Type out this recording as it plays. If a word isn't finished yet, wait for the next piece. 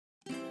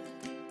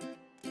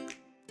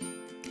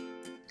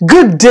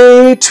Good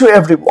day to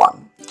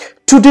everyone.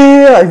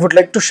 Today I would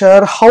like to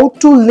share how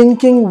to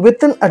linking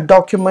within a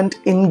document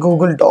in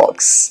Google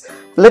Docs.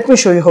 Let me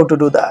show you how to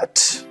do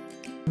that.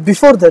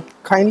 Before that,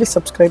 kindly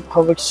subscribe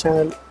HowXT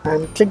channel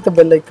and click the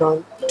bell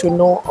icon to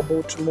know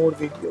about more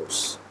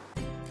videos.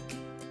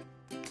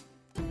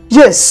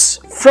 Yes,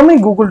 from my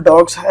Google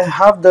Docs I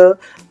have the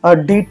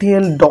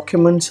detailed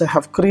documents I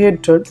have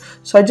created.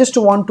 So I just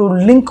want to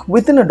link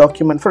within a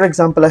document. For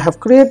example, I have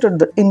created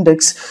the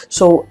index.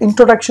 So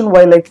introduction,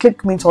 while I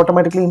click means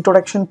automatically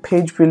introduction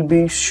page will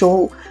be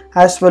show,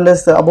 as well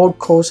as the about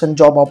course and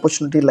job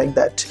opportunity, like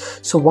that.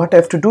 So what I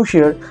have to do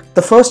here,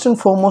 the first and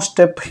foremost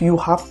step, you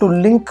have to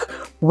link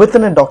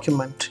within a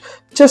document.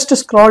 Just to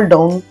scroll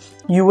down,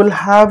 you will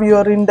have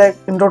your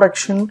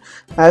introduction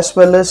as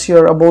well as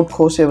your about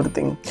course,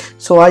 everything.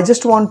 So I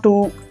just want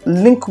to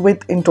link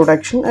with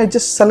introduction. I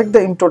just select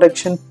the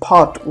introduction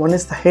part. One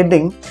is the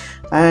heading,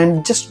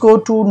 and just go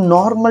to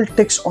normal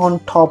text on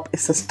top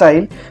is a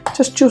style.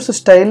 Just choose a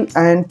style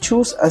and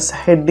choose as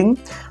heading.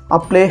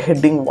 Apply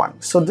heading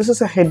 1. So this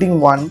is a heading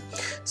 1.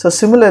 So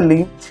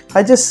similarly,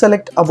 I just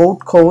select about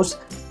course,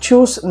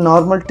 choose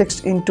normal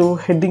text into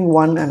heading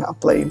 1 and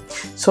apply,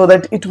 so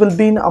that it will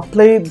be in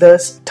apply the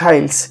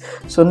styles.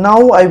 So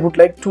now I would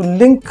like to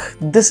link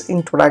this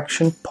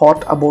introduction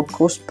part, about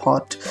course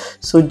part.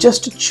 So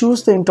just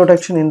choose the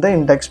introduction in the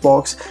index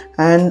box,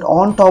 and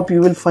on top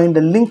you will find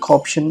a link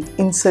option,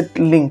 insert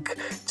link.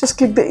 Just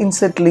click the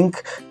insert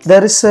link.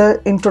 There is a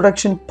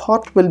introduction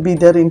part will be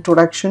there,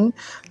 introduction,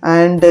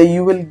 and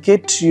you will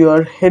get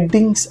your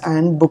headings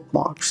and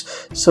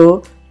bookmarks.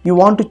 So you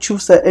want to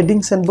choose the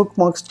headings and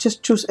bookmarks,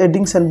 just choose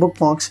headings and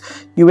bookmarks.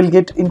 You will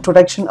get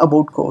introduction,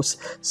 about course.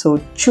 So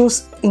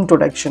choose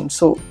introduction.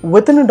 So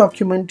within a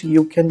document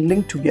you can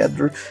link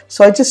together.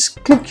 So I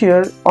just click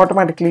here,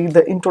 automatically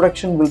the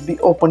introduction will be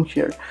open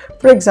here.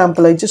 For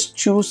example, I just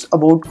choose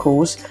about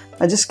course.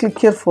 I just click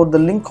here for the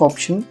link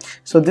option.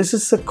 So this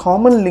is a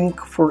common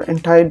link for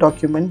entire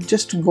document.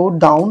 Just go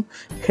down,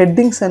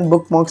 headings and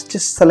bookmarks,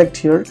 just select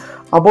here.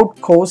 About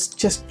course,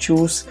 just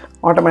choose.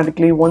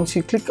 Automatically once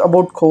you click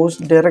about course,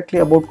 directly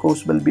about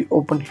course will be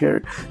open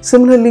here.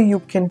 Similarly, you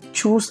can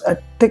choose a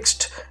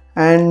text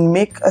and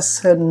make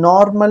as a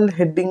normal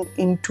heading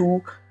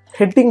into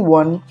heading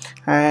 1,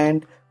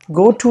 and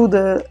go to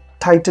the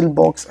title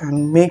box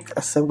and make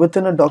as a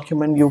within a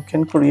document you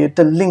can create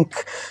a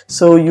link.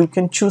 So you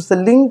can choose the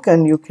link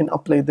and you can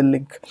apply the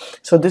link.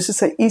 So this is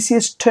the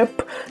easiest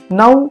step.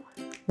 Now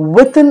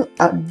within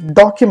a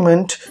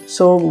document,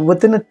 so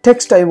within a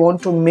text I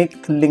want to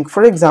make the link.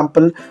 For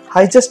example,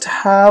 I just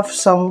have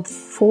some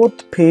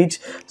 4th page,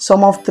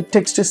 some of the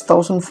text is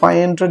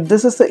 1500.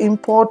 This is the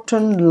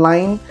important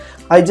line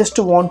I just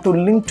want to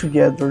link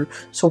together.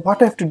 So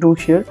what I have to do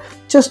here,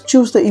 just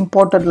choose the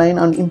important line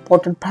and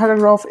important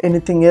paragraph,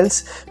 anything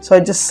else. So I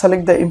just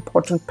select the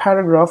important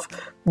paragraph,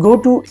 go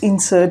to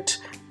insert,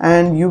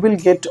 and you will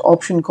get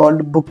option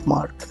called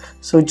bookmark.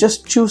 So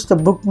just choose the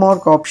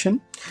bookmark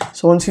option.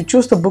 So once you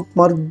choose the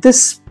bookmark,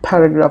 this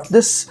paragraph,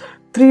 this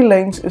 3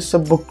 lines is a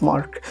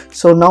bookmark.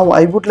 So now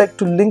I would like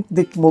to link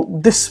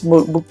this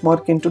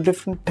bookmark into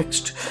different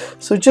text.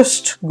 So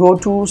just go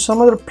to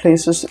some other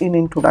places in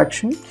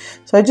introduction.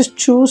 So I just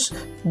choose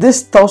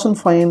this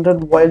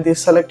 1500, while they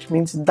select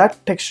means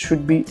that text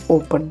should be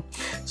open.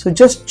 So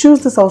just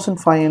choose the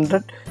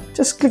 1500,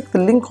 just click the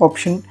link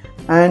option,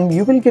 and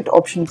you will get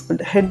option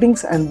called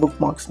headings and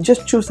bookmarks.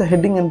 Just choose the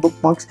heading and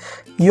bookmarks.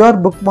 Your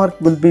bookmark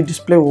will be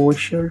displayed over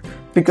here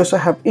because I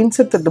have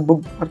inserted the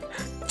bookmark.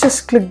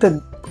 Just click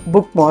the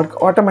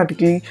bookmark,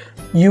 automatically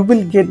you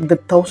will get the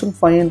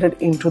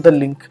 1500 into the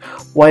link.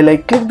 While I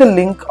click the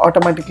link,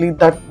 automatically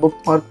that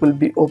bookmark will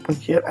be open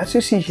here, as you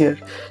see here.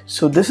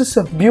 So this is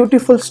a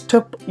beautiful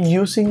step.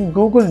 Using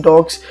Google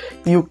Docs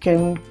you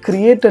can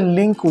create a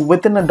link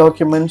within a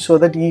document so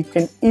that you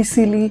can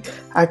easily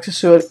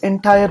access your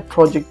entire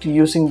project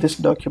using this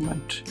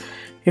document.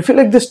 If you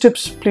like these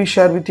tips, please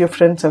share with your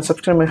friends and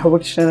subscribe my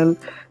HowXT channel.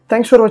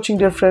 Thanks for watching,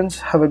 dear friends.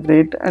 Have a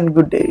great and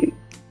good day.